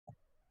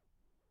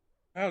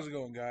How's it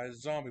going,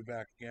 guys? Zombie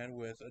back again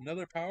with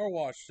another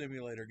Powerwash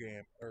Simulator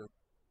game. Or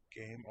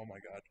game, oh my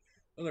god.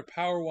 Another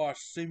Powerwash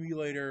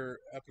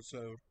Simulator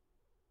episode.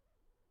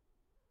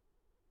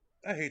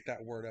 I hate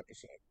that word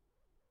episode.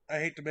 I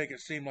hate to make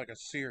it seem like a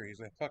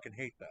series. I fucking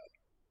hate that.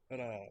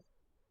 But,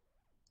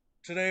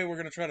 today we're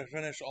gonna try to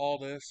finish all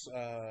this.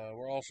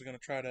 We're also gonna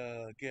try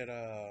to get,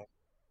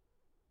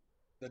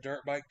 the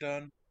dirt bike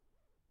done.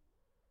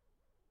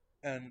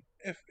 And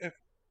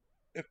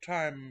if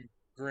time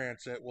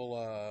grants it,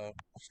 we'll,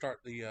 start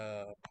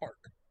the, park.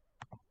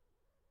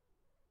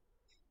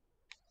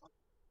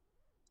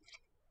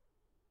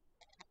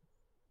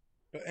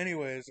 But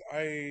anyways,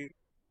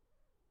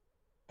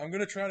 I'm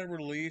gonna try to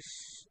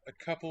release a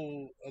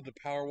couple of the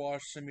Power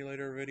Wash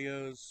Simulator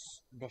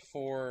videos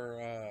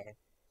before,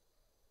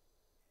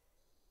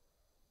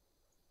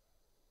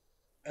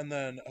 and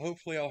then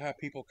hopefully I'll have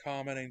people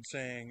commenting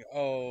saying,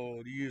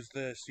 "Oh, use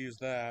this, use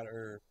that,"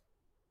 or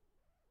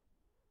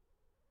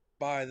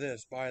 "Buy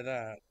this, buy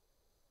that."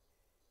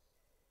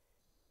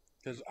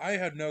 Because I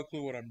had no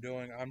clue what I'm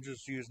doing. I'm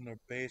just using a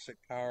basic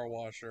power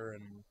washer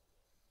and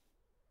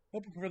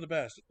hoping for the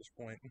best at this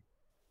point.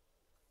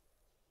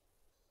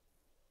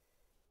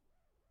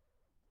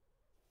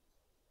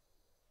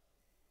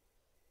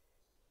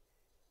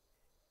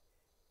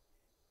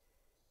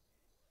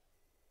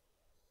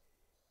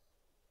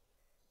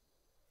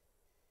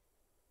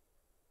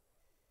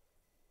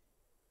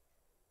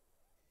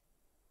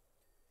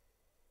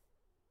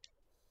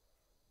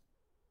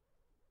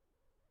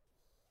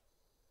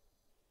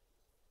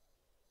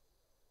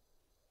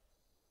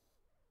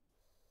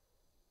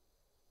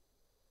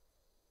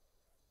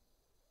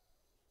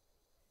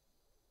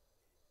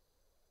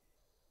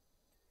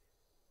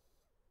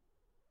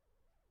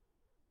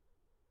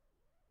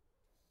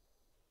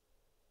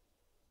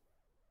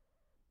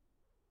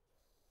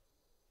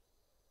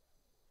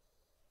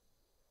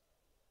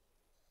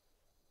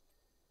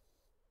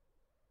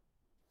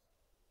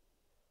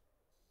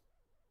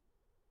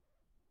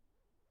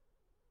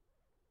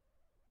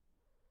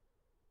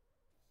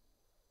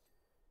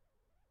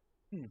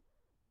 Hmm.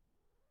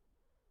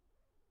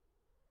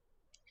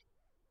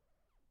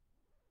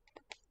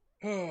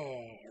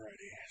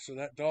 Alrighty. So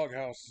that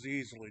doghouse is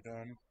easily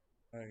done.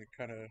 I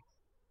kind of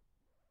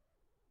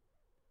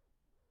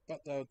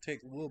thought that would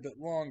take a little bit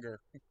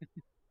longer.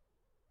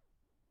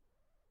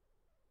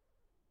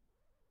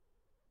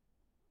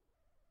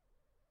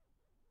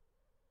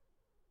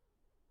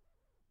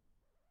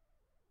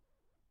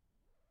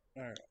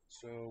 Alright,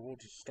 so we'll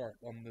just start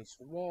on this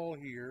wall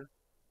here.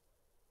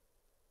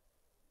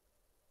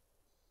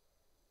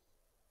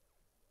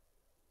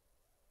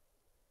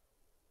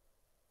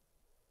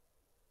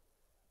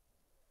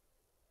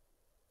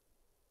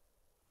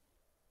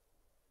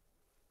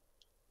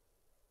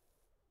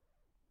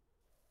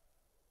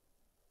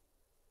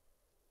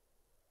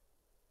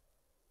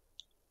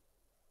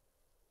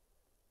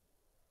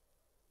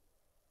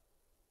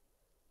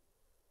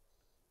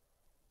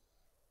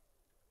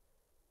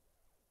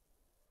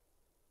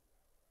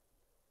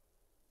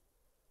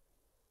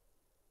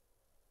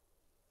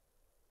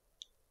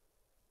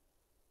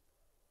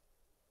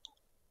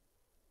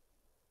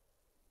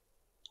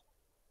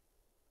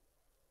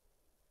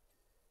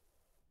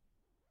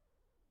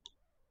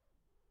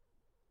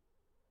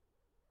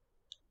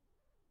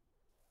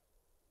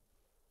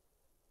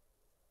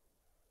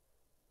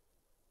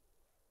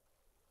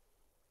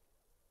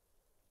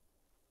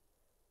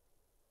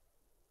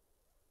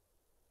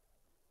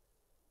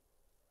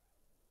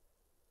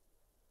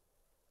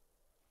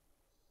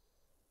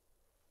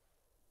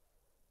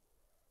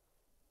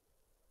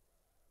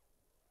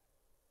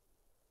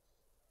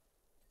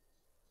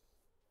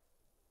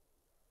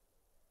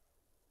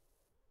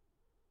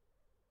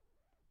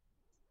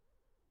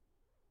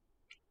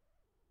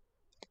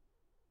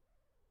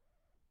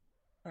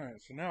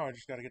 Alright, so now I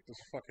just gotta get this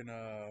fucking,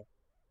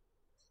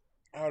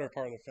 outer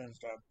part of the fence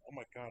done. Oh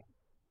my god.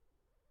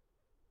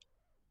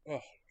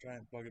 Ugh,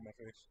 giant bug in my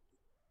face.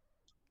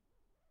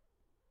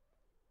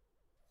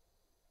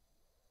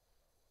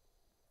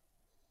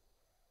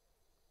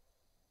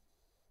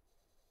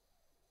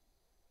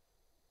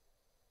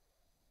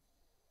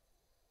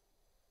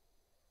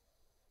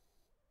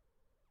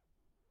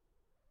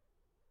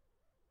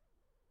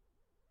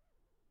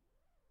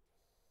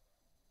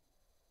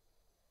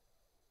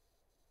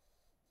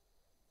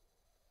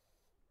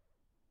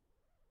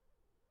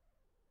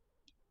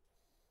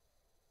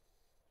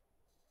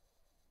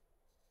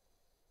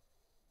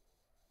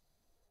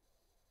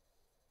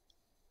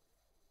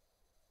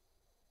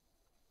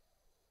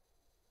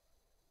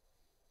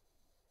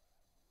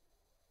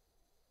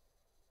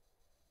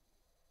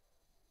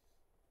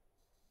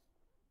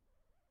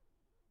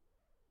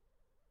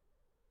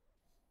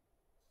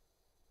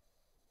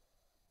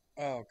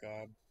 Oh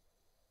god.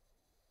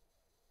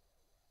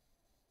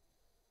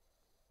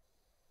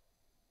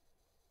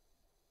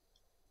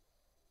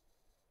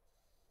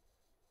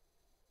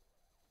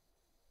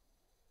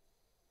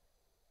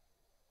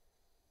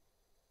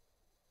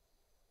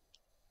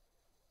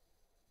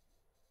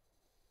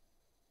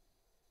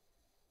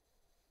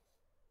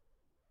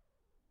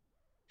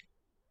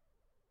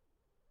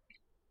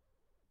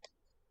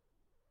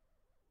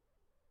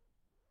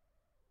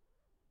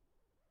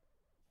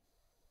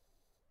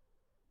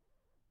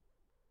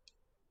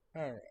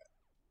 Alright.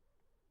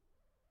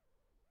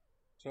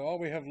 So all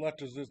we have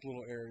left is this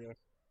little area.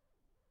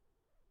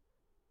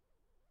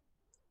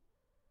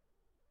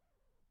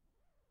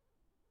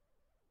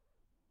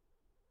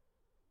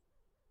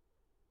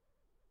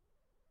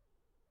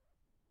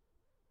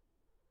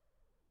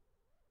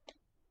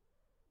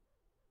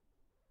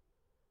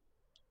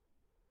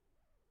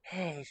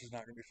 Oh, this is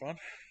not going to be fun.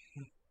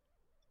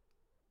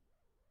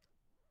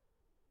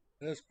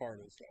 This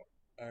part is, though.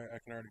 I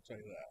can already tell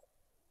you that.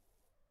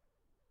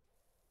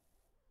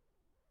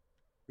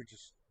 We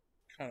just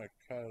kind of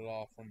cut it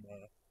off from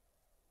the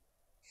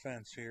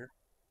fence here.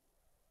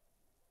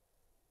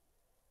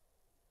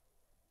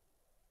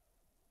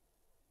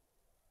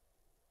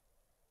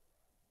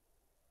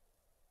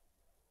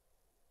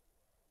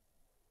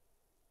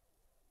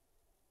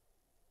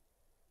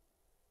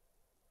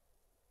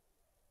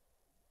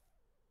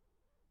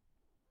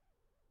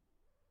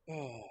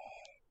 Oh,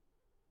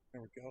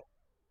 there we go.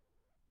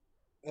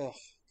 Oh,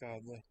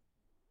 God,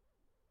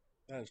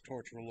 that is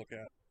torture to look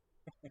at.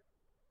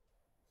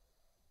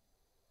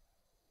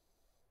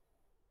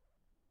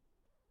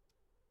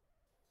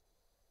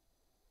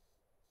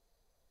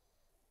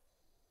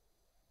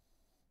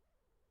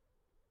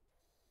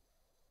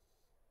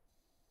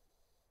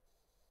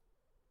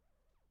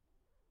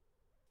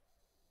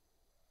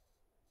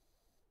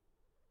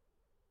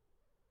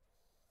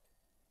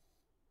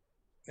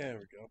 There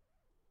we go.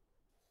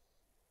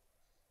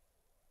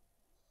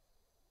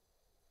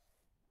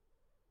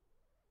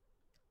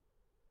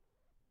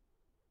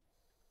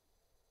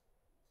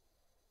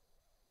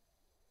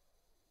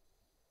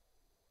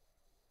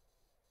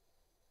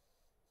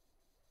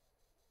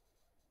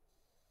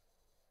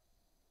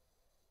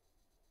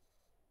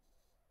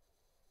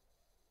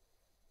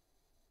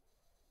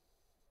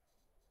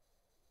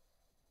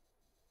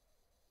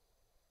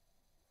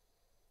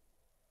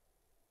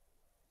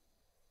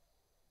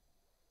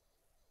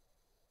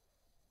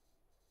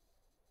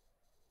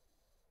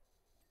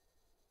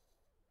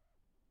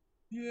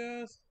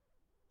 Yes.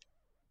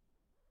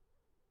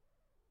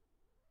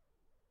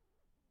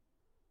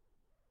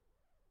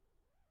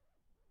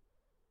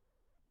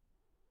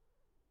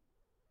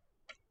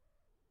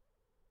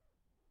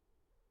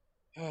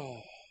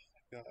 Oh,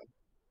 God.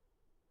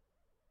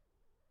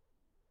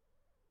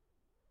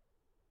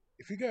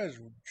 If you guys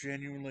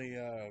genuinely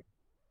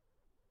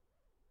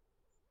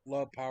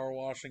love power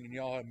washing and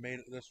y'all have made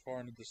it this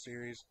far into the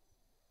series,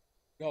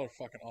 y'all are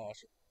fucking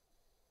awesome.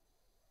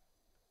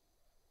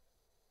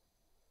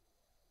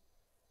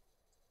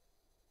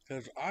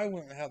 Because I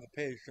wouldn't have the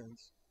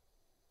patience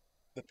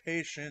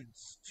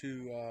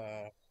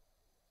to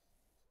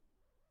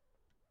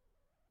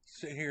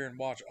sit here and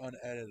watch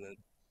unedited.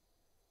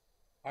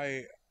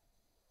 I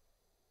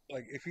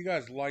like if you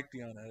guys like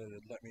the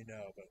unedited, let me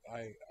know. But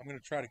I'm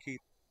gonna try to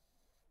keep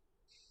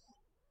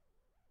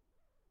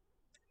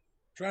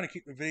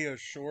the videos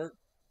short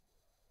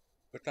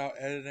without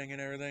editing and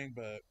everything.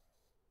 But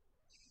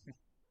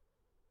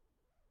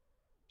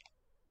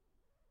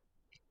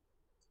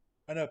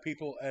I know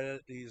people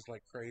edit these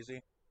like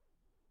crazy.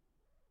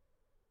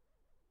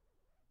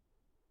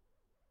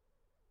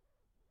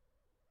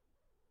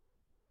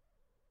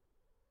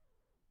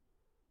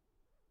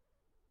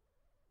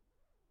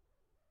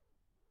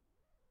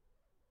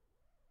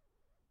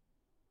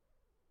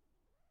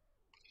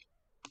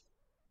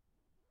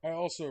 I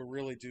also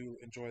really do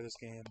enjoy this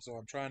game, so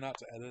I'm trying not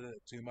to edit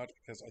it too much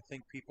because I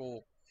think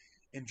people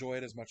enjoy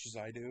it as much as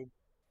I do.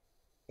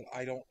 But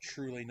I don't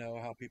truly know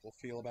how people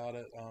feel about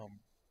it.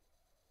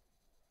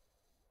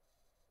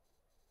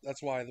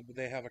 That's why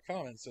they have a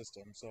comment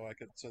system, so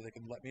they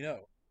can let me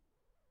know.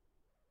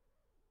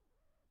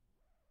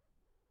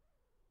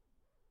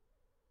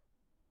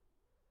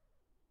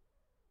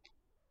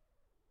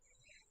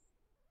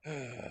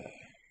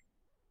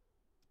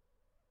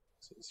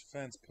 So this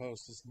fence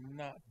post is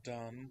not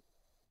done.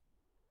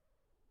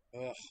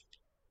 Ugh.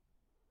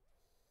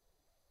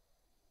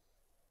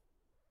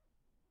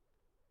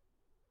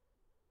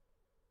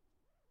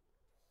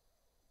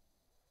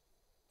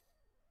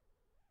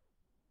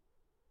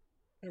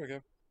 There we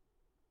go.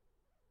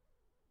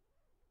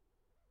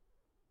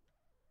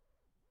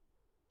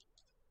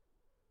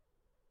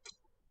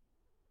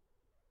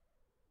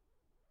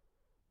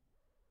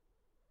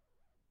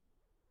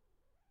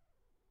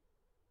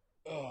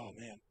 Oh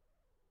man,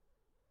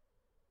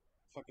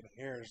 fucking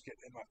hair is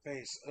getting in my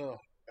face. Ugh.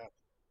 God.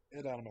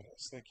 Get out of my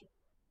face. Thank you.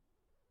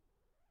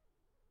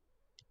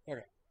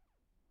 Okay.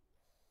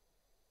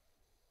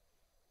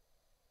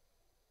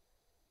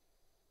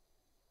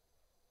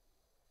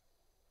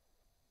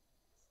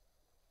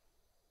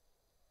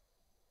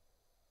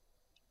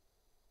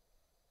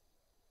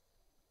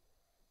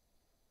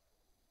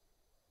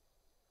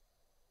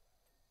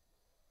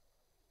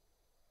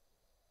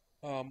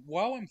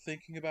 While I'm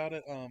thinking about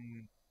it,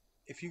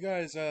 if you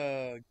guys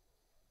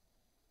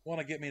want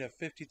to get me to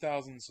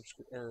 50,000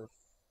 subscribers,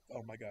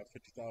 oh my god,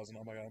 50,000.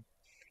 Oh my god.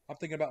 I'm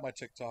thinking about my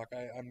TikTok.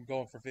 I'm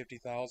going for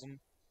 50,000.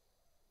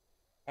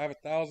 I have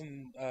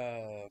 1,000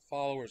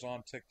 followers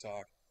on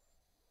TikTok.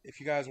 If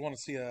you guys want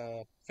to see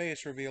a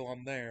face reveal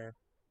on there,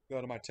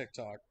 go to my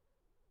TikTok.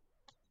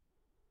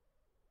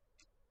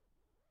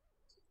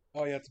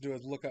 All you have to do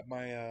is look up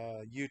my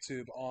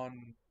YouTube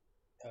on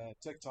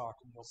TikTok,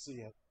 and you'll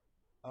see it.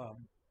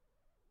 Um,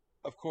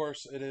 of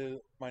course, it is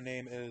my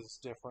name is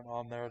different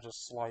on there,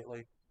 just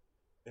slightly.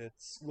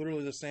 It's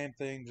literally the same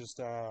thing, just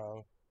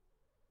I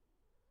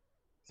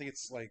think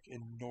it's like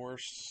in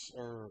Norse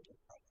or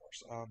not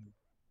Norse.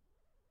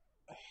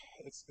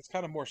 It's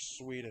kind of more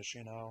Swedish,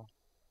 you know.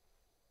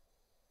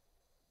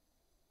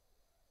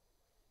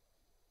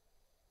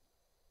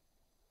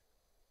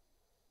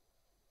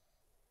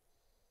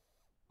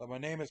 But my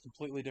name is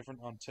completely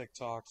different on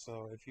TikTok,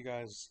 so if you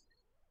guys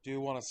do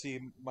want to see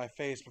my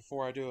face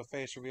before I do a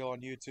face reveal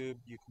on YouTube,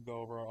 you can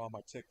go over on my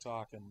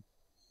TikTok, and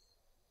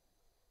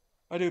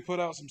I do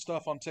put out some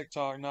stuff on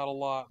TikTok, not a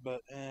lot,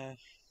 but I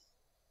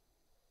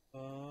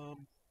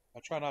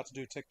try not to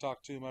do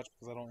TikTok too much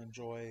because I don't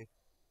enjoy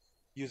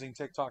using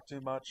TikTok too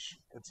much.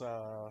 It's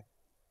a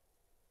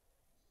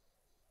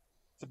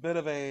bit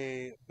of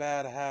a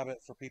bad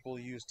habit for people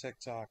to use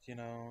TikTok, you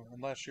know,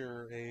 unless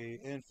you're a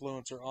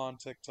influencer on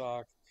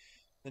TikTok,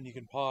 then you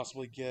can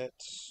possibly get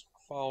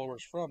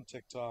followers from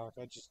TikTok.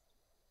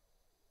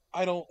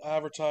 I don't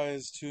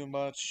advertise too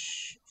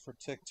much for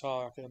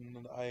TikTok,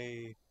 and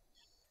I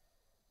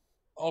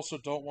also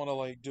don't want to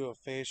like do a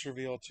face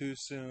reveal too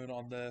soon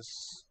on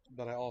this,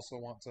 but I also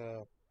want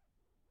to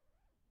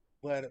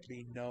let it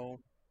be known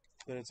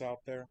that it's out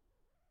there.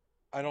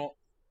 I don't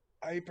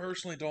I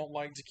personally don't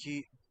like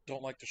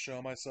to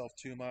show myself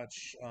too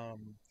much.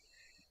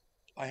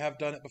 I have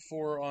done it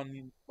before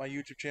on my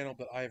YouTube channel,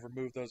 but I've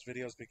removed those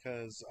videos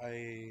because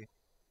I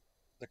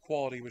the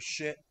quality was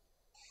shit,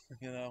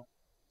 you know,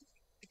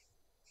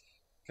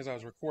 because I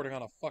was recording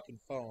on a fucking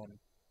phone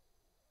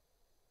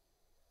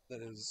that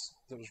was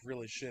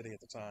really shitty at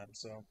the time.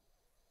 So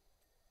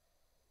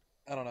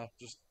I don't know,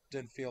 just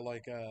didn't feel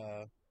like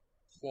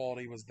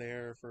quality was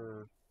there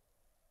for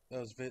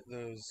those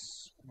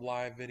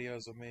live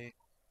videos of me.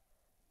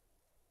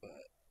 But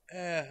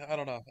I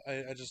don't know.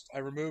 I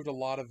removed a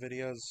lot of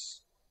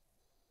videos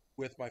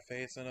with my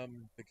face in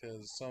them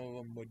because some of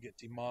them would get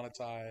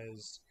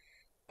demonetized.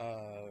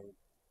 Uh,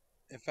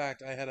 in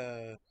fact, I had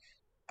a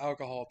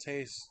alcohol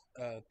taste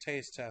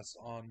test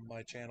on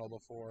my channel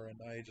before,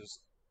 and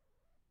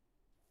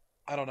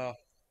I don't know.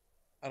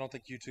 I don't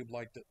think YouTube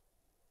liked it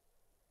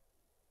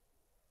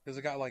because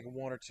it got like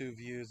one or two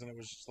views, and it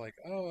was just like,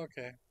 oh,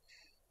 okay.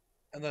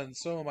 And then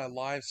some of my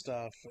live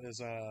stuff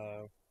is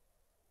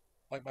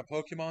like my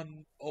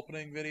Pokemon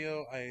opening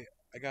video. I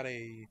got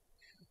a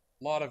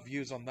lot of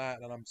views on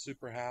that, and I'm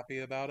super happy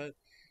about it.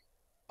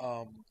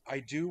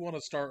 I do want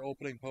to start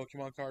opening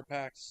Pokemon card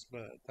packs,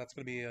 but that's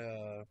gonna be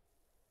a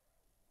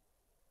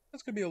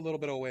little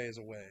bit of ways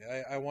away.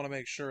 I want to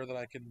make sure that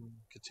I can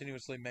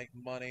continuously make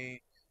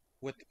money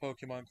with the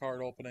Pokemon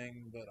card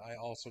opening, but I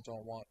also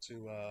don't want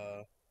to.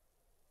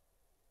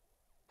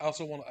 I'm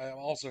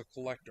also a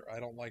collector. I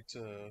don't want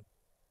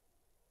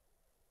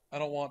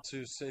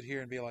to sit here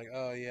and be like,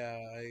 oh yeah,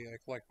 I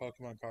collect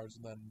Pokemon cards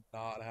and then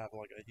not have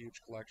like a huge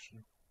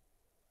collection.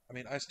 I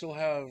mean, I still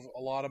have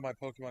a lot of my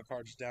Pokemon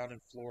cards down in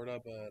Florida,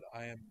 but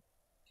I am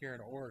here in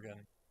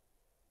Oregon,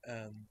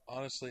 and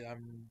honestly, I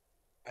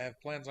have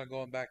plans on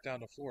going back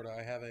down to Florida.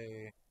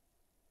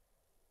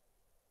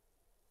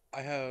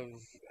 I have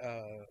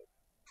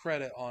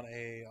credit on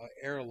a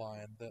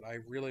airline that I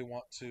really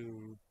want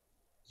to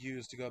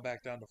use to go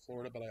back down to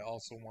Florida, but I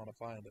also want to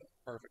find a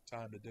perfect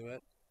time to do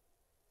it.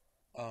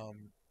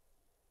 Um,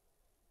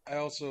 I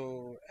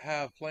also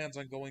have plans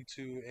on going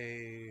to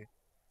a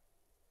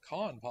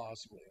con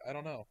possibly. I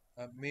don't know.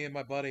 Me and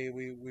my buddy,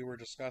 we were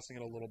discussing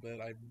it a little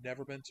bit. I've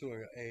never been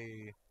to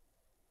a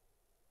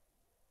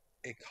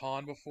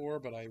con before,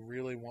 but I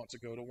really want to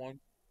go to one.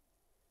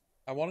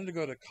 I wanted to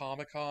go to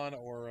Comic Con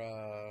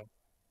or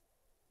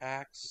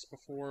PAX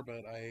before,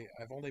 but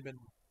I've only been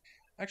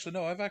actually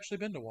no, I've actually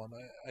been to one.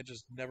 I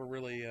just never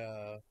really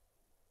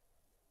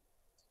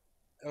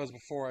that was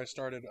before I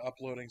started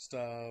uploading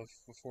stuff,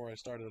 before I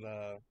started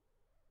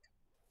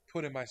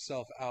putting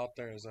myself out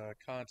there as a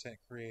content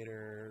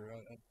creator.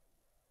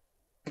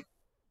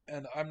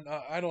 And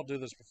I don't do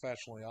this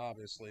professionally,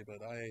 obviously,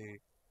 but I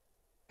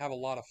have a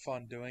lot of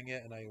fun doing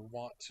it, and I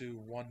want to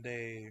one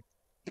day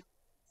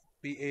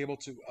be able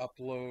to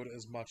upload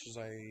as much as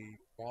I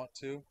want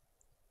to.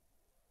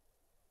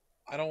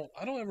 I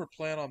don't ever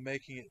plan on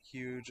making it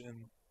huge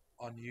in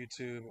on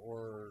YouTube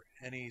or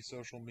any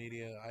social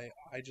media.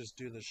 I just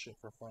do this shit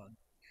for fun.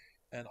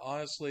 And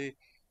honestly,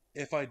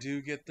 if I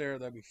do get there,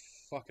 that'd be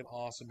fucking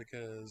awesome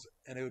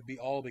and it would be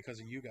all because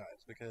of you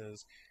guys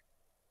because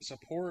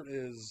support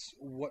is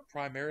what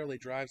primarily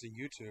drives a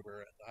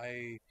YouTuber.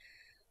 I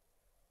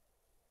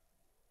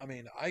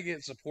mean, I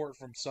get support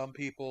from some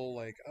people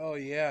like, "Oh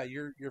yeah,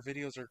 your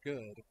videos are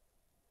good."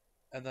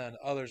 And then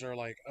others are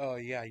like, "Oh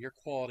yeah, your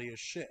quality is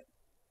shit."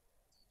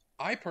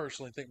 I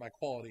personally think my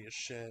quality is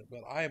shit,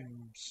 but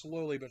I'm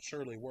slowly but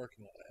surely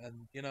working on it.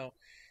 And you know,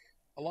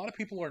 a lot of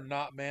people are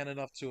not man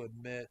enough to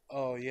admit,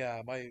 "Oh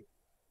yeah, my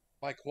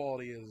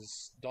quality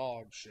is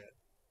dog shit."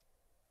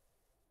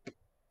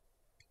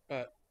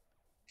 But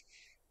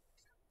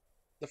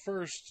the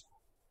first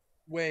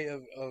way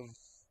of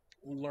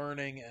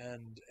learning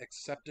and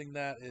accepting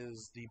that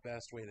is the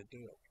best way to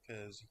do it,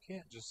 because you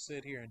can't just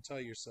sit here and tell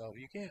yourself,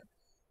 you can't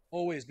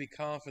always be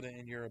confident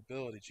in your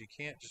abilities. You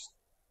can't just,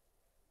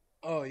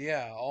 oh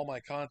yeah, all my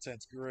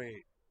content's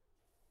great.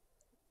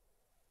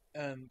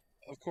 And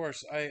of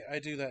course, I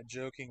do that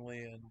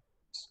jokingly, and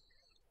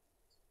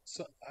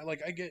so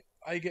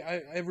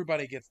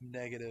everybody gets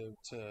negative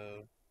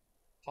to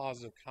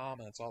positive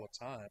comments all the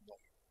time. Like,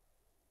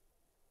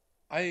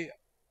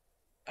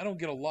 I don't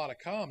get a lot of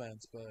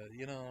comments, but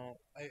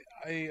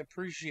I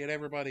appreciate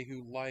everybody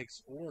who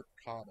likes or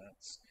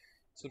comments.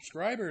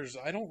 Subscribers,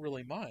 I don't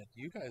really mind.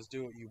 You guys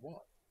do what you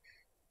want.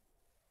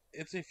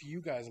 It's if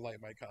you guys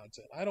like my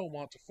content. I don't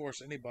want to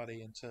force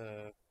anybody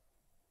into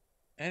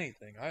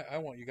anything. I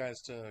want you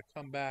guys to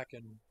come back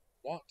and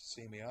want to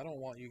see me. I don't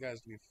want you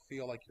guys to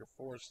feel like you're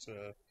forced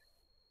to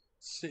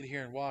sit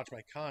here and watch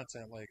my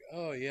content like,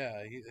 oh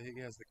yeah, he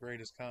has the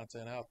greatest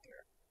content out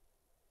there.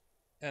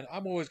 And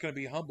I'm always going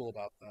to be humble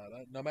about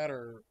that. No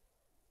matter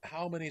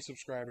how many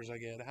subscribers I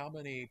get, how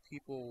many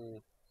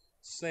people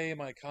say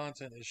my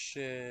content is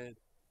shit,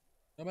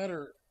 no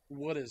matter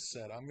what is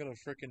said, I'm gonna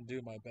freaking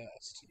do my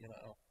best.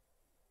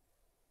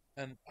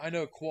 And I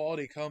know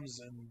quality comes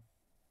in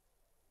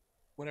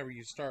whenever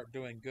you start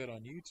doing good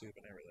on YouTube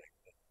and everything.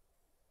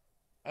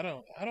 I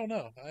don't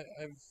know.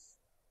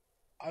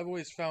 I've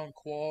always found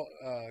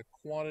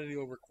quantity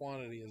over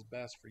quantity is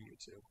best for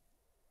YouTube,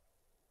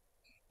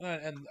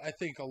 and I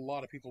think a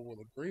lot of people will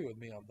agree with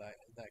me on that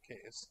in that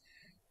case.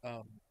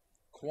 Um,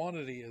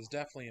 Quantity is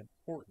definitely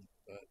important,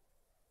 but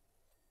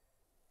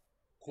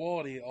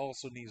quality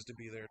also needs to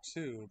be there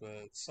too,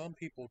 but some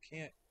people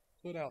can't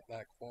put out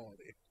that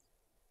quality.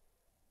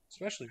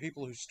 Especially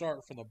people who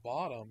start from the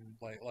bottom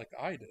like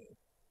I did.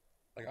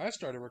 Like I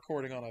started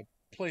recording on a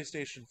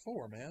PlayStation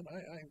 4, man.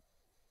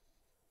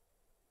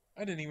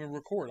 I didn't even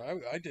record.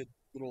 I did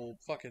little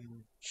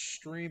fucking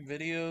stream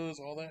videos,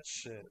 all that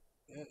shit.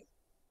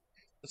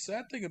 The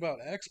sad thing about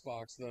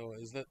Xbox though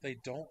is that they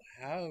don't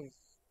have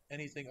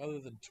anything other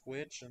than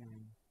Twitch and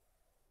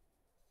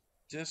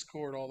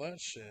Discord, all that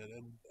shit,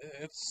 and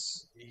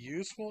it's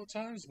useful at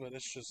times, but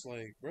it's just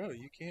like, bro,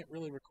 you can't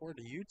really record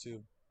to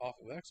YouTube off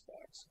of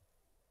Xbox.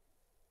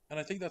 And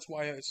I think that's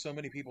why so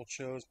many people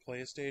chose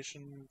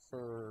PlayStation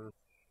for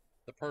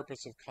the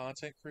purpose of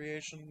content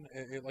creation.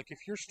 Like,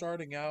 if you're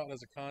starting out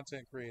as a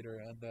content creator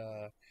and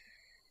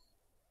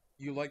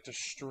you like to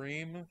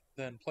stream,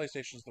 then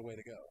PlayStation's the way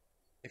to go.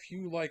 If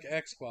you like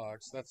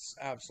Xbox, that's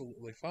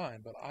absolutely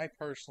fine, but I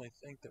personally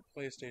think that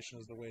PlayStation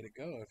is the way to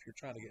go if you're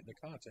trying to get into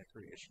content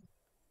creation.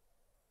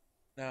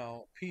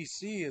 Now,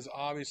 PC is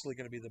obviously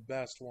going to be the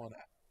best one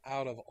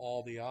out of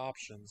all the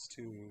options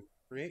to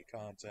create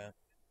content,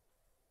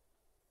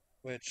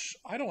 which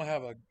I don't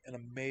have an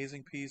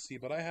amazing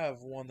PC, but I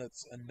have one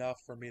that's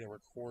enough for me to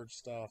record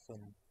stuff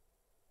and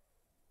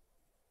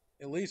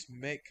at least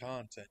make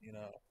content.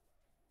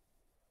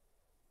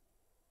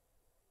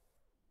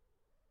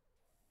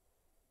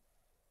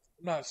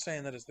 I'm not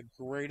saying that it's the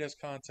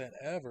greatest content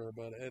ever,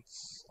 but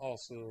it's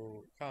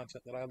also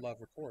content that I love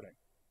recording.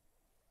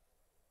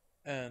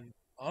 And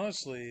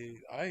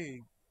honestly,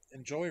 I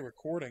enjoy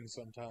recording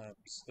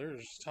sometimes.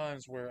 There's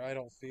times where I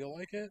don't feel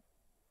like it,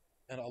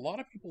 and a lot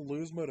of people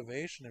lose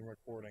motivation in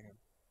recording.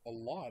 A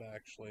lot,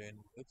 actually, and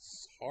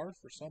it's hard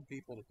for some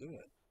people to do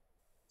it.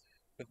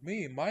 With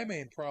me, my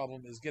main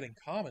problem is getting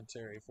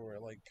commentary for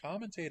it. Like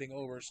commentating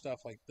over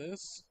stuff like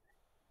this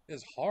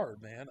is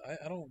hard, man.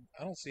 I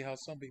don't see how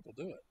some people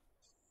do it.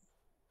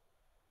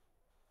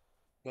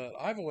 But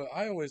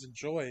I always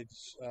enjoyed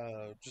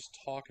just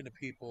talking to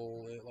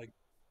people. Like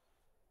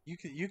you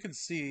can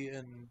see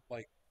in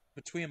like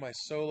between my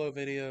solo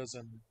videos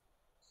and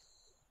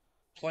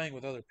playing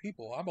with other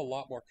people, I'm a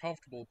lot more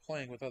comfortable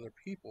playing with other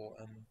people,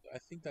 and I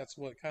think that's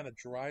what kind of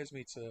drives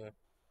me to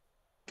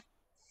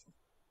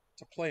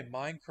play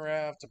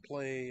Minecraft, to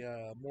play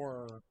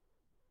more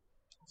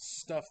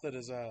stuff that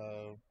is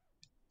I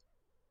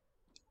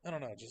don't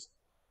know, just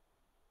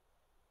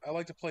I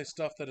like to play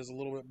stuff that is a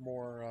little bit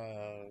more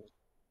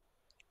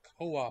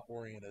co-op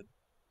oriented.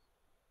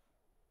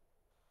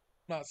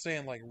 I'm not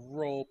saying like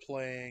role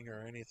playing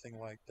or anything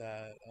like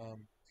that.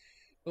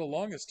 For the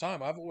longest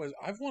time, I've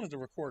wanted to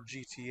record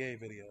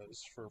GTA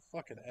videos for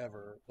fucking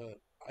ever, but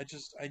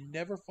I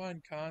never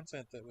find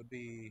content that would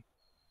be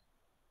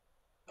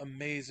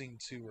amazing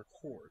to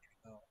record.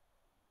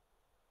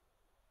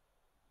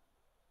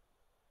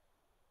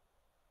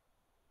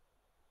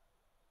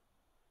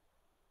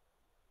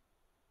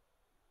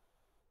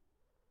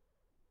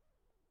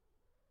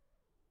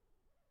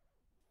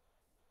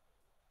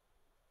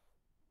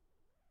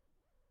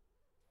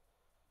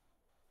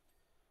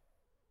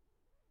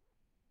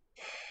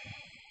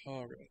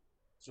 All right.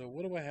 So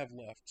what do I have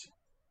left?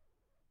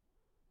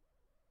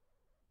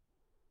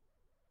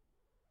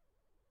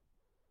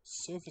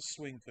 Sofa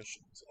swing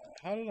cushions.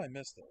 How did I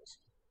miss those?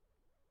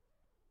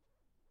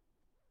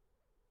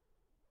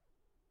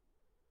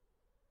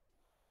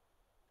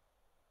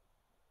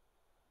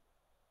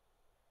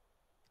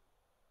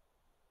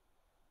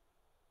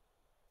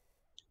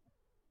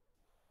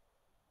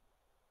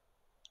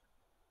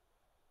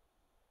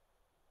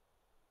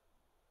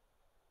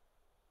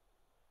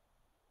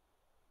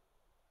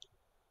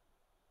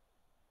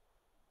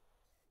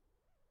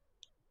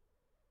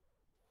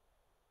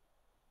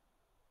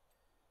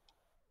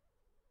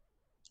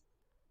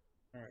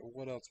 All right,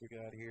 what else we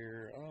got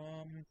here?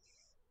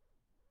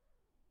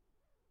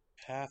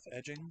 Path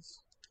edgings.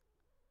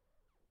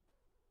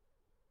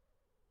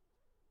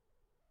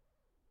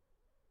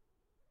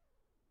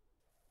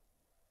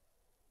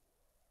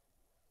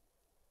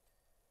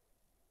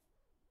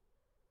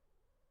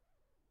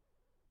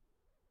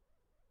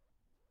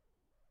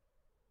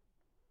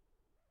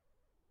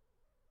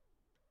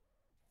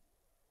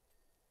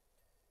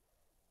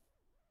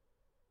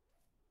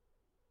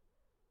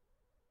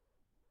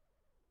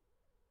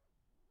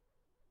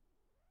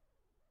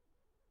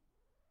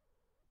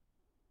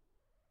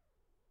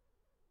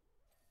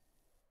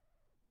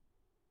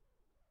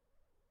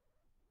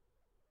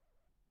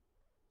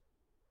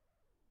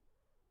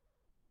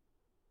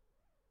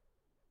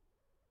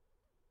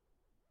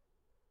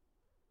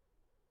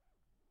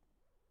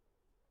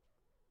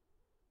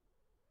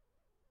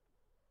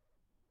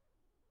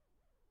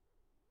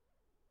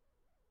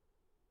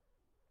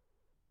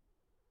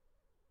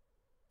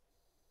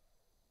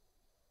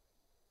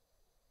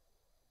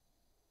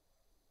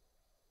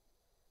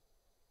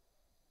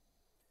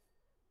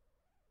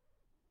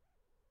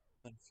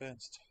 And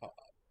fenced top.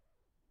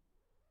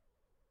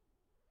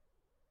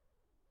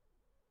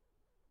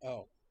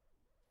 Oh.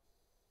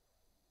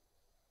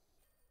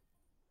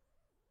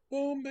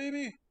 Boom,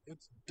 baby!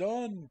 It's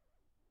done!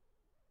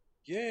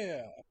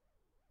 Yeah!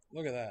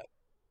 Look at that.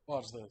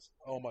 Watch this.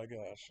 Oh my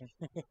gosh.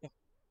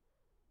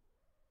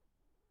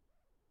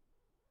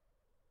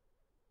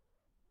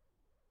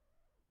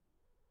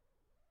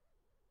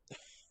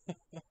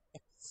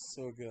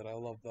 So good. I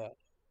love that.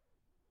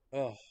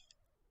 Oh.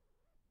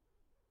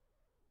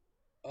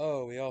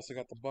 Oh, we also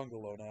got the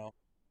bungalow now.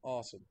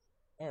 Awesome.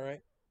 Alright.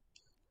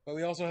 But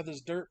we also have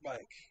this dirt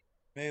bike.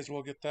 May as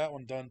well get that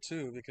one done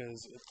too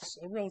because it's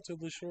a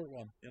relatively short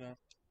one, you know?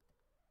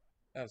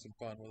 Have some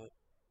fun with it.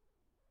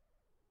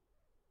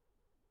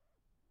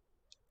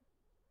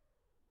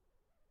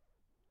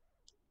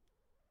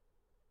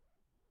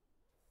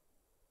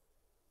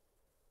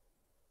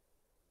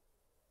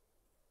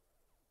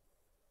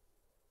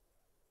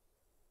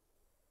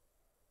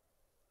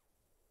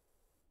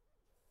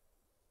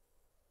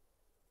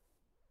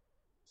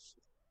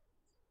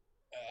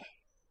 Ah,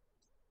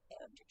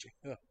 arm touchy.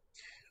 Yeah.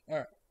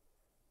 Alright.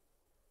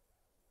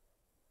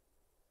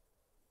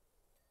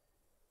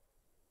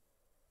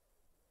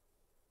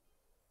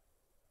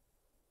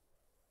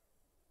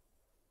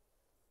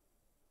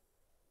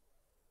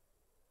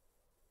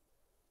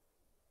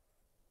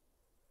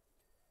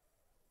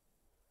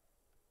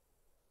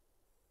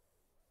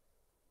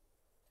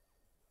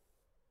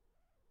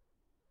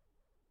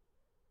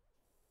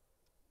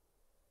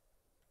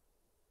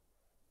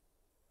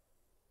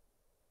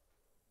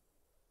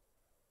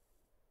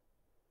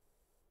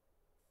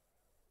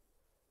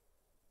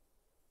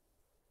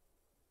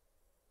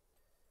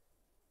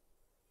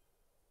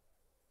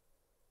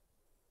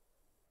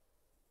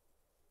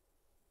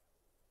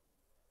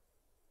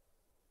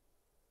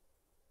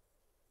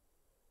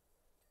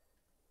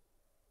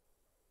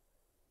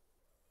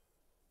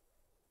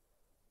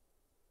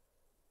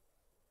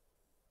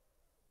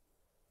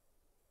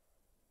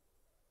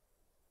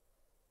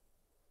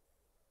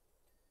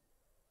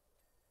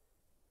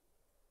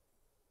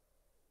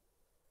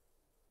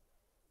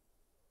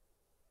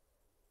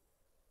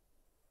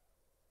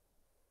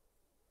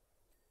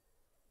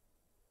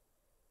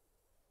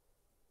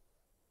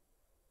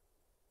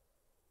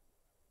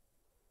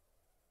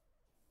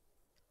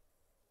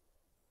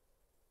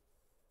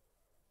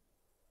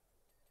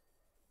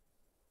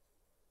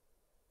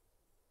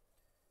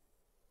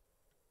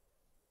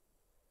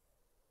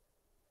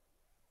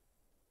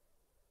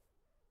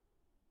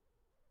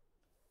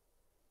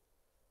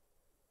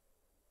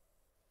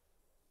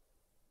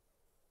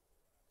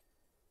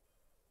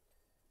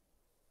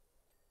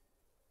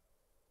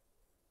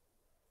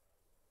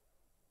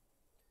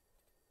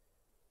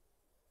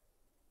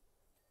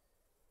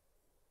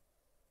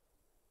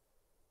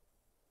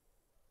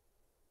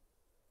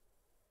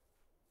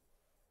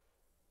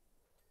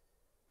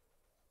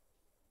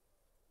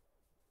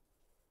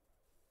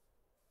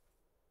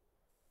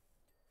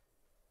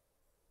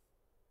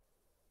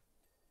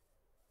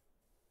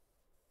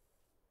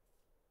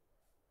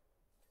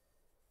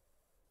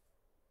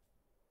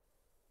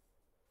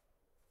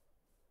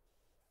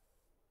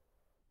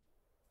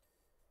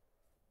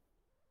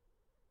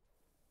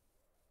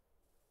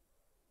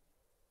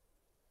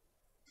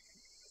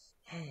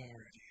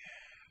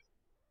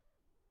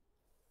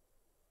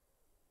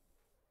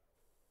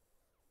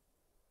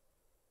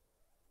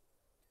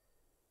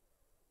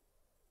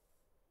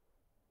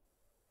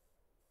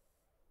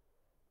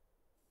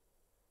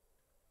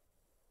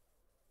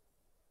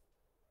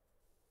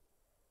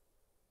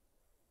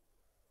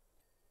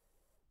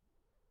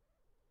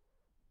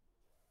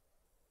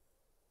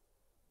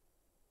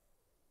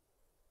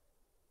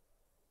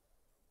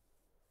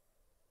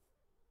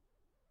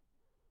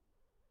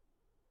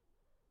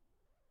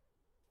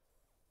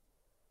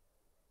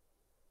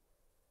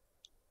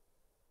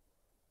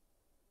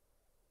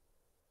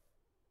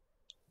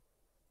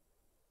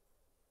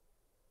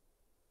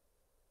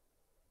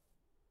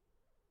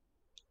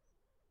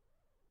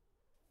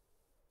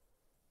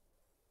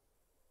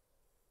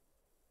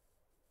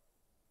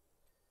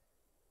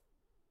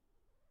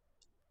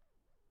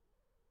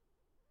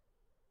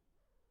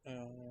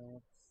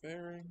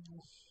 Fairings.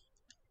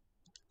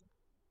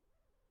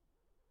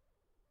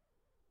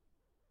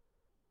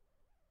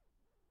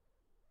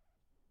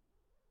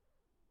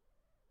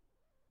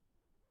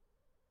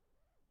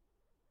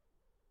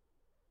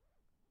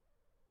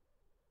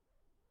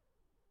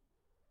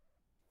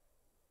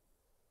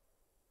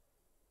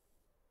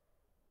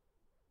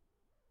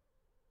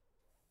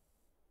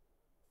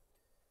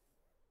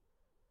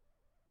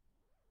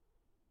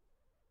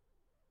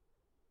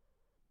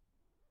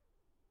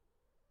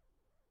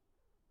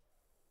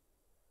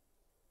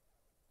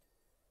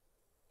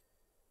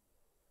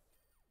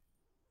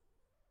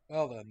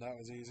 Well then, that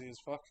was easy as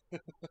fuck.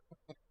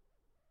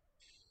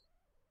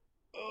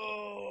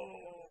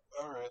 Oh,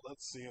 alright,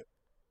 let's see it.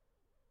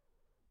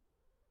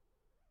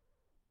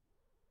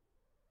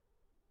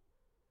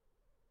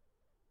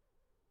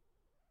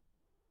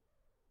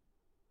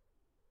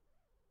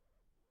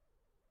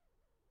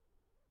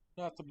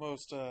 Not the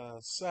most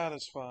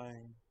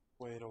satisfying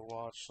way to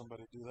watch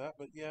somebody do that,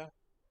 but yeah,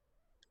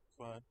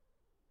 fine.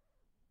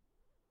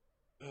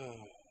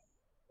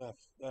 Ugh,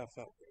 that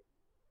felt good.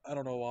 I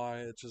don't know why.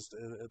 It's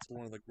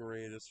one of the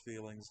greatest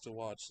feelings to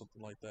watch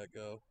something like that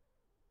go.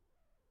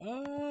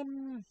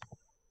 Um,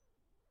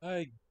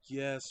 I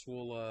guess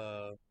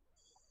we'll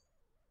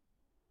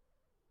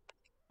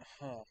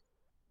huh. Let's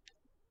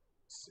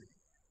see.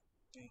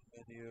 Main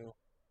menu.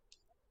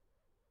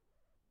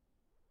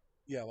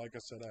 Yeah, like I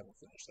said, I haven't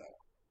finished that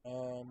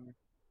one.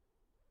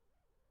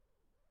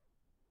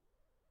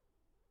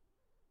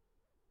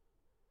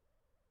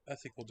 I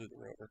think we'll do the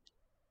rover.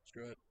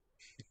 Screw it.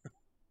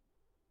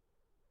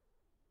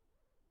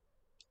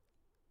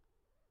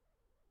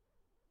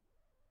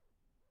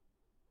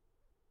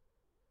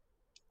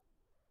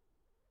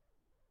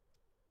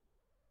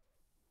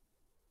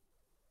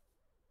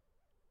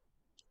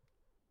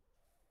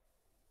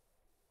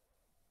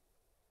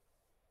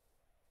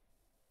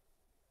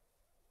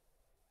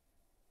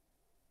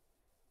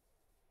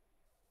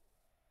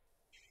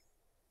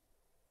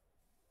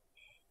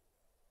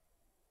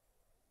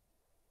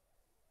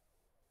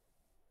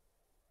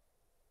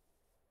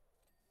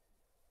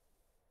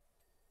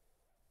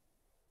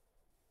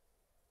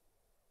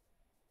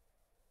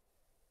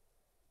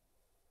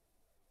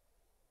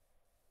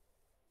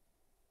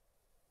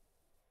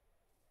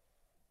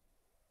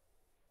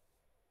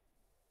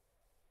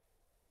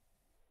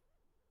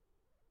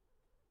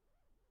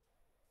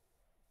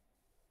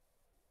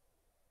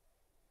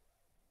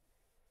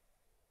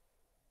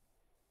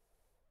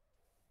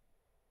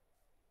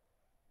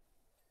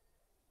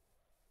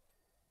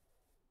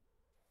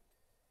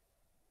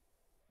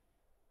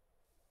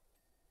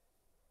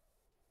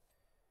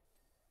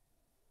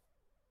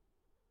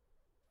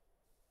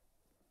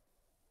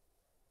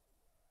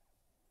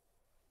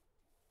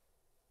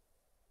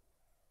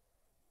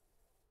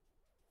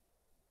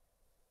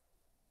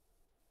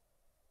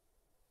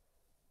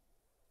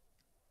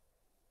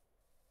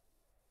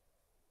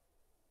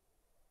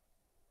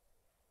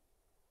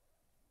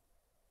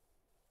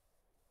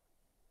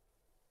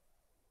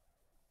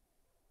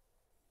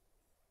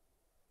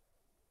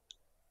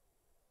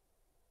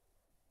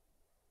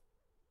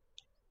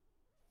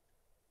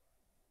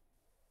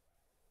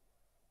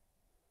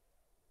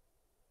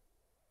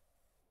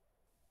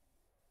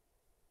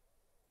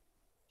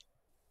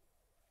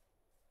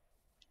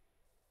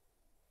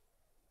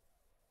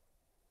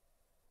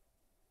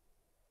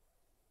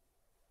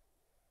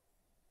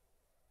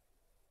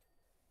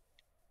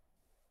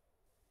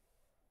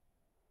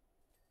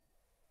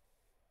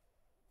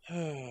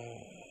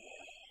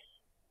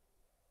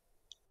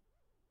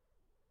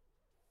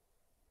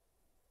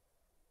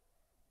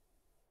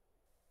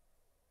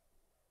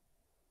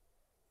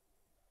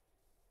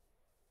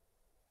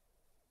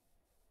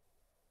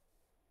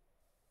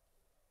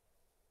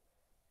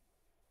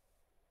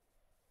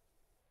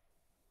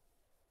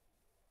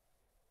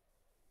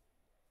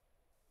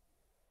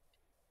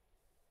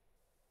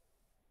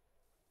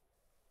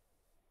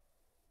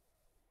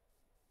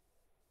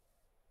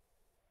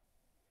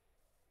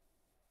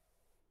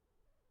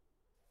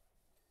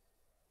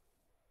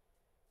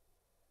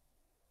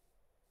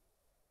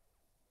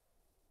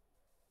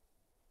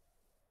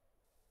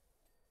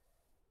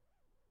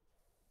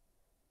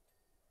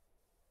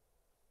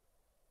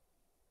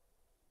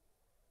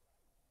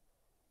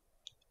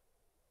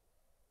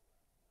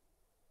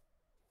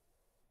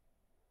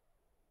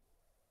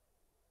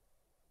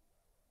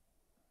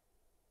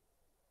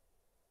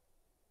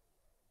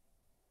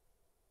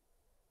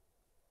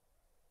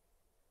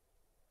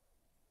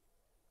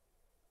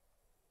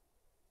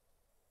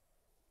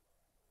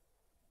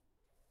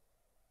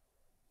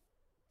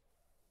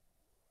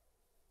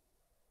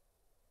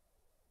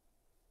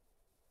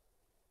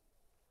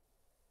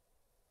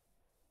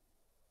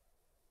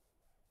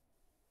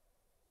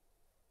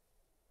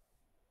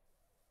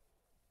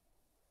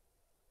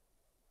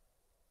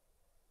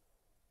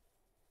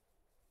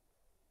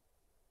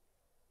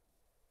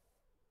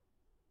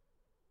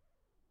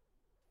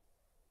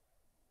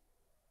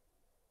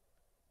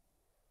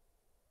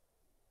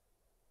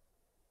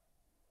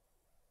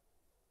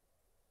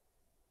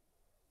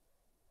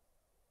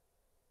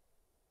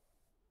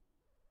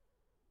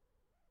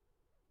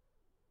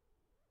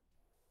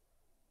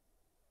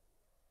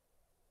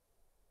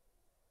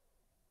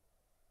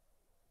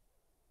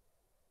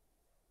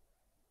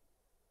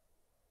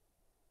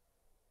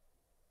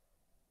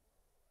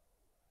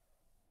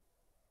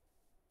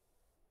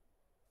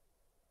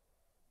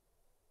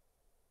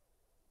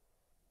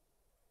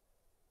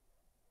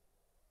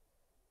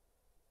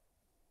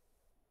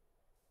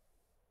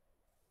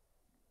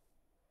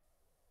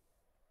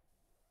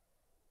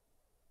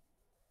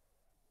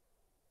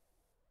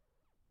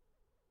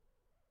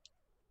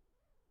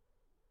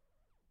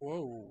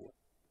 Whoa.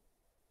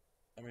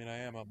 I mean, I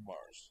am on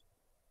Mars.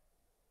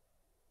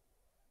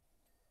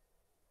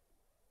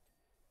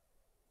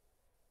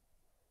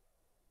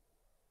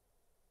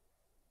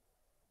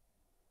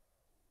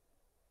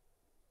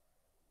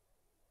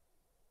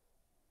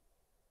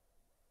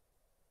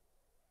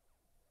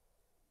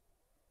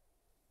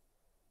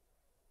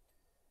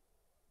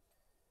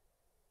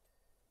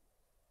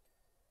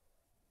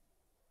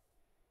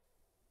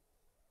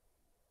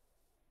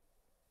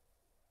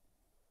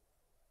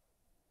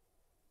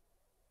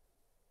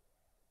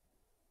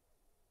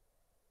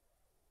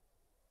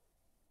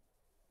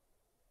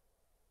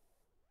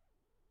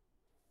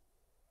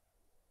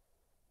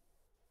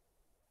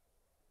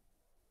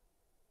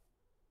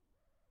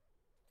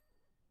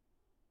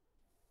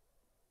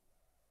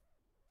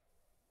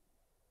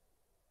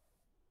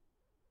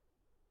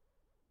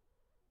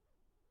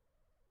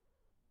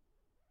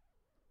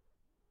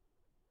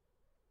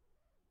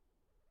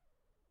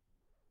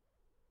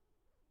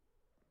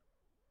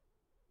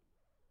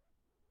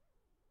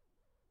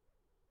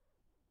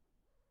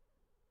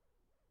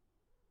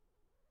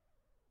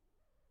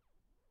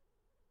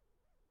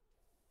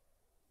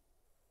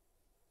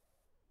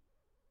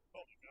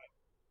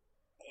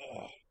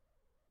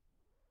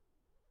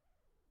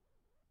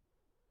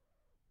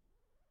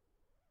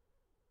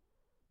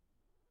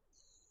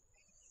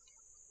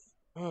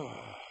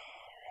 Ugh.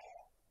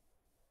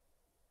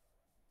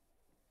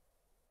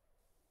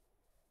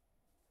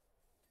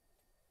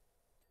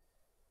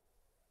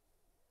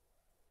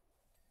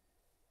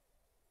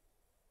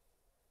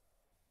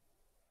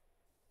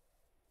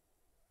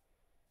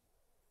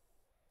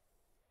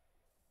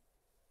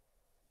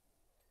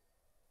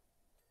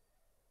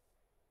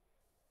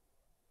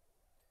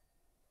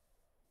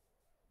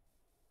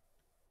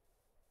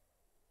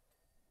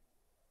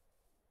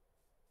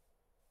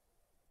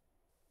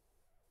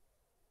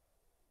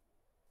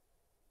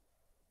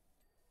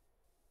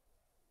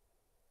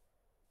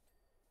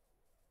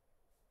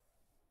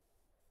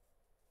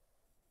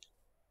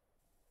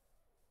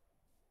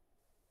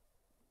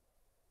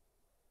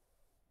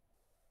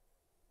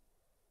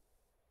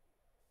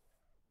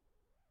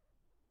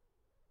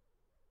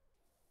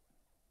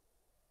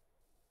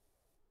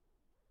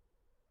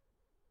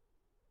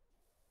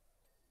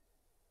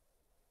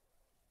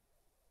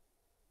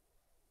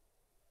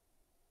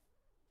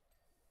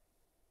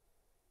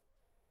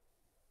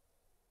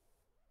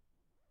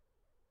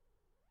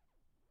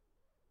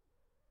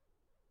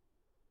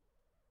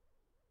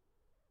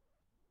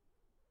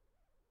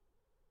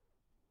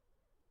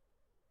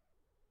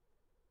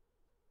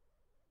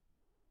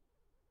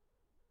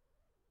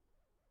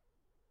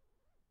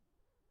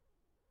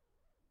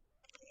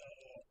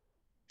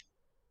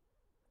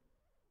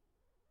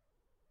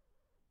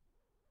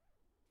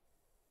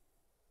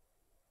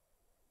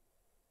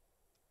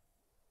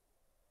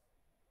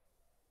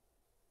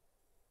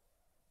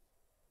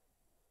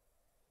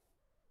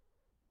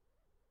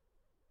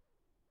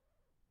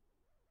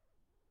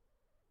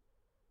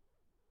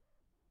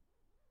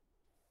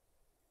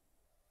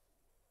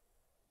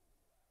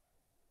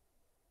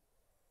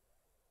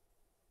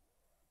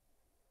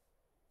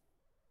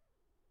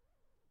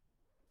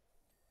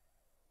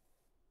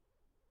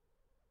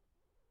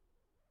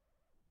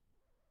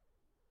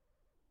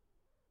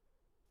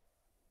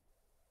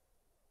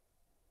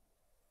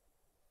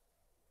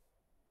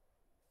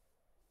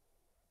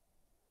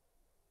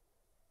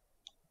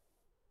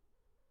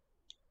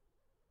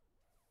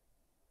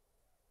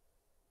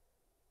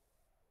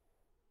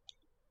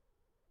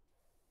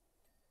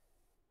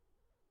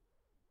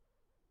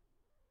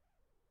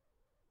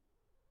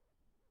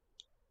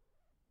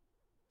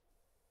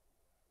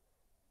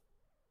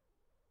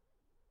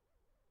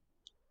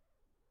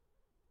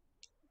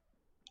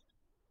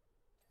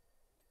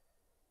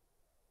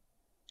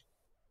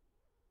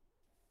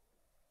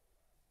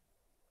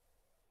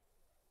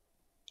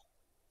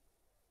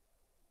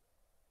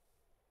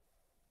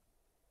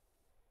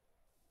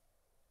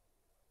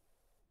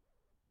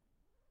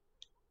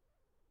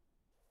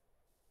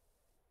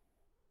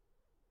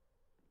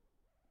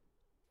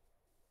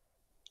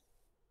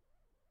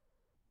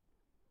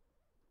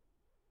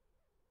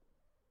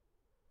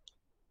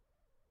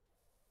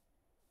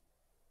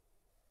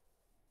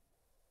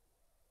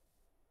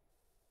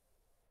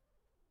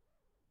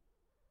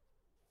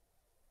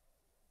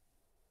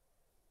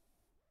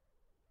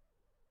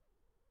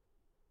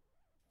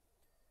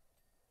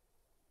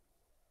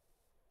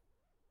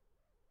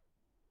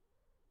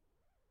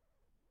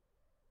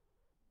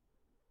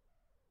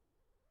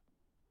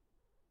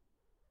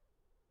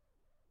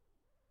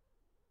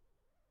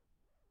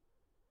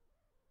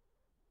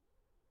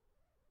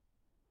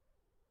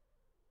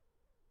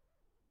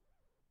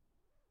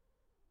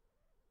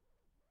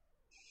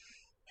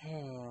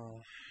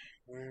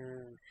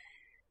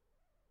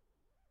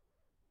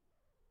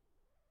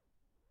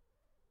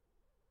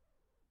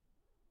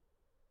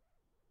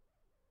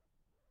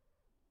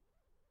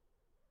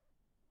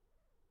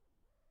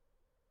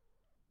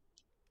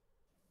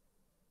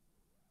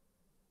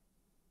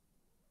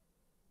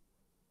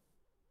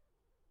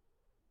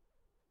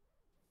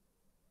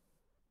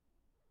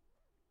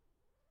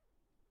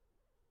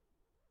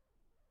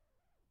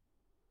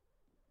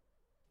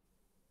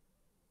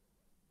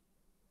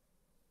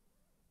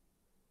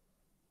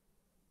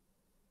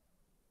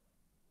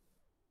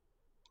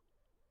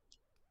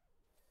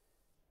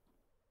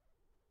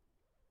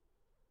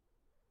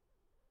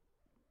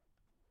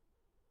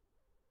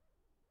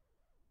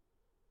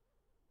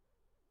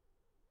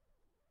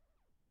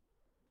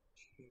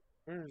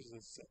 Where's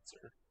the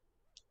sensor?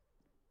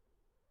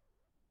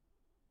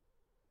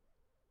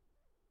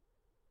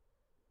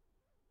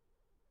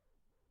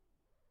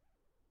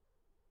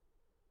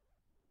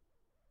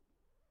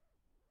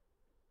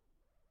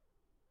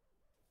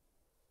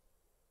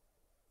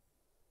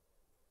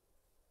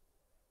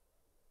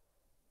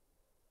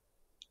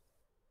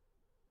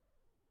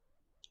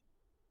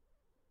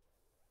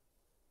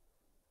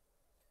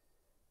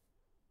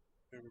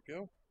 There we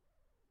go.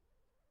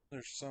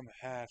 There's some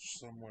hatch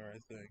somewhere, I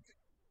think.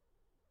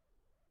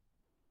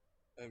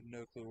 I have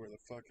no clue where the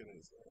fuck it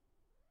is,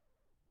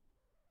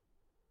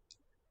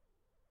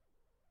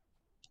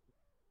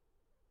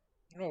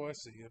 though. Oh, I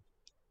see you.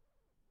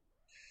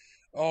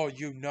 Oh,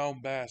 you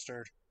gnome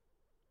bastard.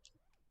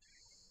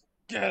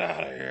 Get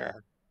out of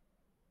here.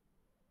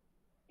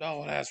 No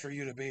one asked for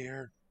you to be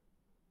here.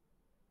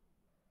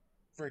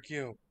 Frick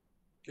you.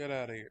 Get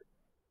out of here.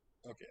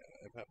 Okay,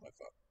 I've had my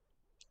fun.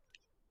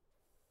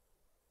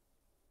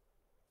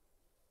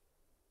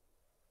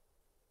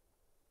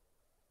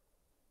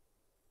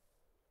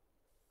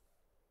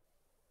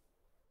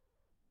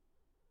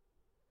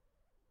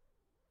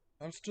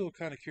 I'm still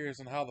kind of curious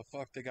on how the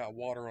fuck they got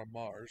water on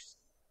Mars.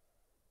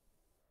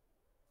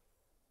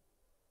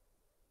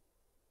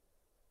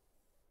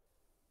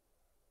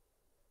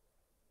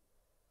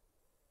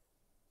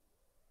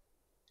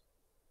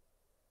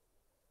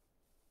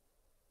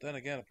 Then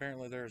again,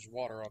 apparently there's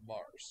water on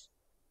Mars.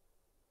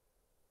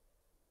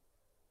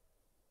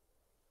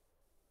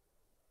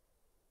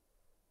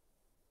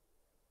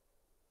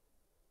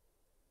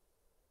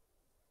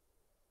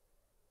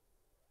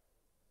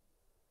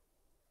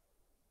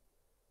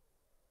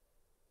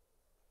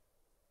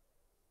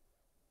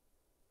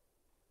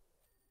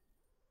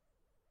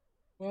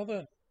 Well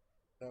then,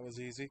 that was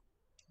easy.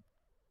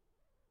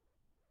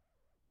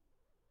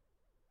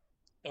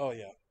 Oh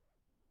yeah,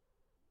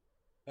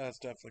 that's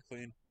definitely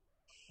clean.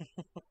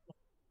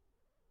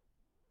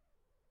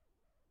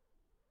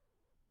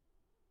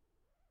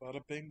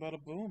 Bada bing,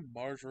 bada boom.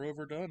 Mars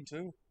rover done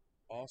too.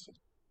 Awesome.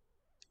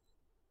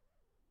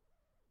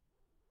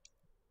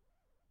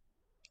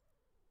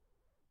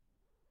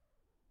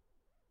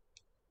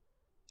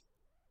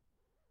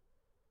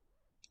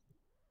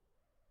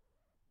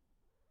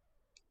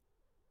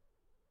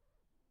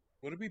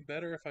 Would it be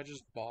better if I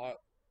just bought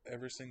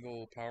every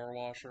single power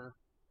washer?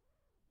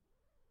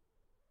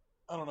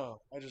 I don't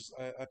know.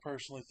 I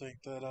personally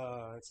think that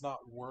it's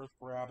not worth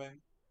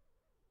grabbing,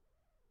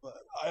 but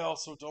I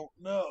also don't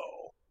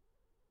know.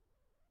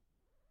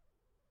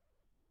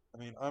 I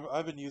mean,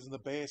 I've been using the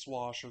base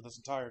washer this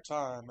entire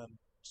time, and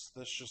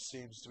this just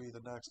seems to be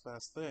the next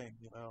best thing,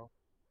 you know.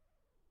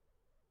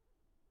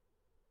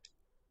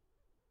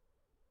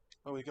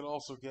 But we could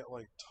also get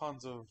like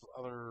tons of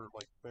other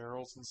like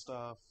barrels and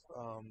stuff.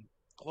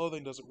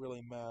 Clothing doesn't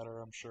really matter,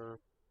 I'm sure.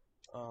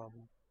 Um,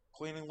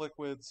 Cleaning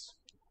liquids,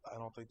 I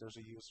don't think there's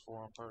a use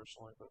for them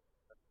personally. But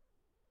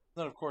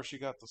then of course you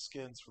got the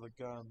skins for the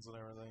guns and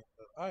everything.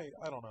 But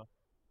I don't know.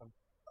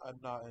 I'm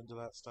not into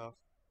that stuff.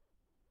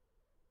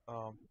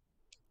 Um,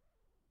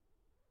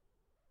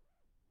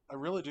 I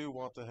really do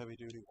want the heavy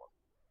duty one,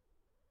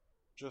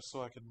 just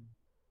so I can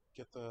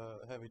get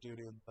the heavy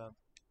duty and then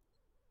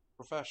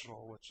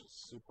professional, which is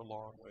super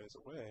long ways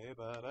away.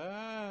 But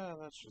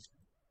that's just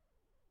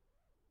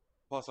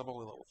plus I'm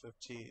only level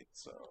 15,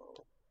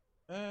 so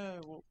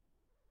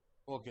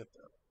we'll get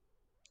there.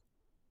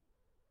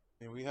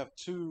 I mean, we have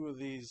two of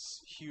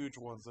these huge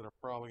ones that are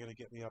probably going to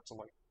get me up to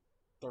like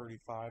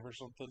 35 or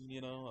something,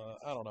 you know?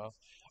 I don't know.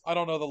 I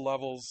don't know the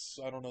levels.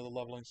 I don't know the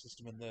leveling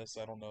system in this.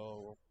 I don't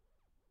know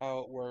how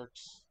it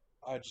works.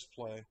 I just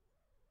play.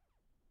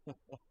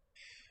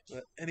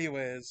 But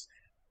anyways,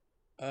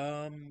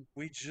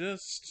 we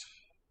just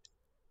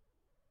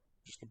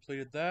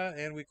completed that,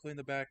 and we cleaned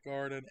the back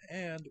garden,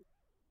 and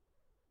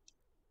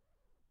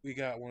we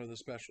got one of the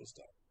specials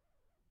done.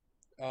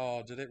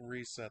 Oh, did it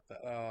reset that?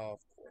 Oh, of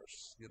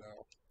course, you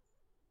know.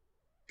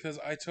 Because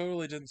I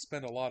totally didn't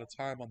spend a lot of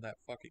time on that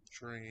fucking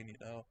train, you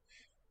know.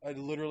 I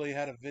literally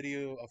had a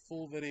video, a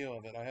full video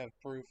of it. I have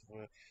proof of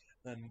it.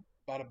 Then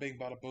bada bing,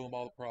 bada boom,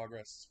 all the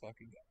progress is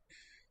fucking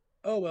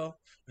gone. Oh well.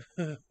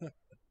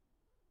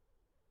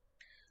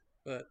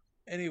 But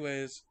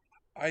anyways,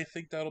 I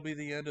think that'll be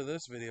the end of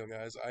this video,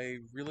 guys. I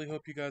really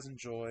hope you guys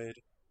enjoyed.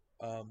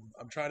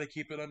 I'm trying to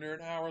keep it under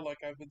an hour, like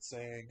I've been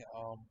saying.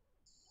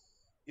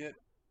 Get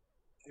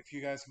If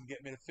you guys can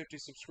get me to 50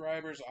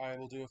 subscribers, I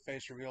will do a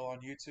face reveal on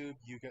YouTube.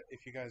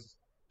 If you guys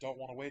don't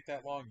want to wait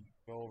that long, you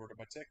can go over to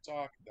my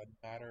TikTok. It doesn't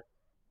matter.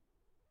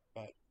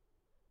 But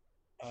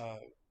uh,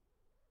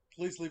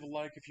 please leave a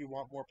like if you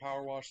want more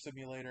Powerwash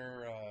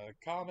Simulator.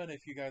 Comment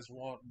if you guys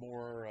want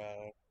more.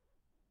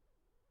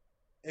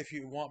 If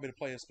you want me to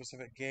play a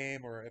specific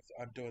game, or if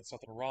I'm doing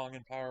something wrong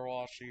in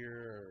Powerwash here,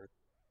 or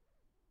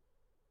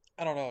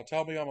I don't know.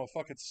 Tell me I'm a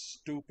fucking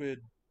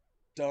stupid,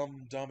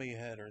 dumb dummy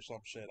head or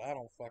some shit. I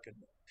don't fucking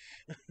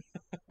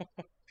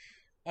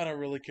I don't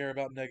really care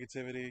about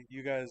negativity.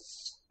 You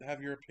guys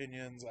have your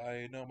opinions.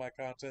 I know my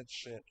content's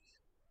shit,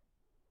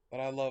 but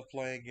I love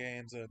playing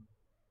games, and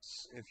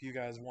if you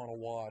guys want to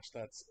watch,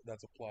 that's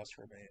a plus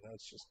for me.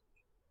 That's just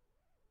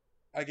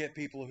I get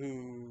people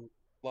who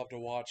love to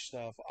watch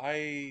stuff.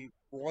 I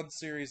One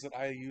series that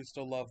I used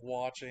to love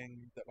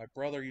watching that my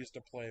brother used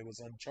to play was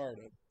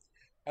Uncharted.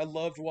 I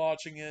loved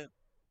watching it,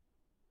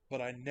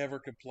 but I never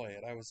could play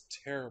it. I was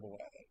terrible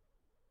at it.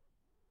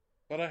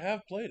 But I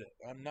have played it.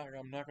 I'm not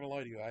gonna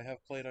lie to you. I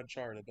have played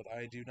Uncharted, but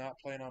I do not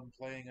plan on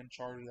playing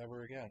Uncharted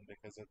ever again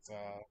because it's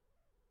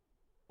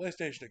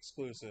PlayStation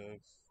exclusive,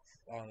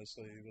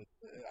 honestly. But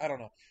I don't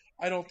know.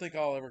 I don't think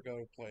I'll ever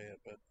go play it.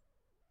 But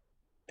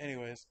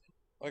anyways,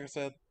 like I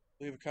said,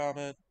 leave a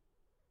comment,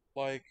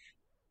 like,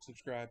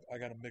 subscribe. I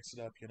gotta mix it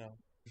up, you know.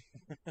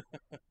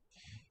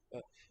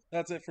 But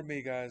that's it for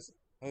me, guys.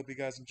 Hope you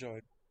guys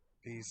enjoyed.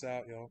 Peace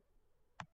out, y'all.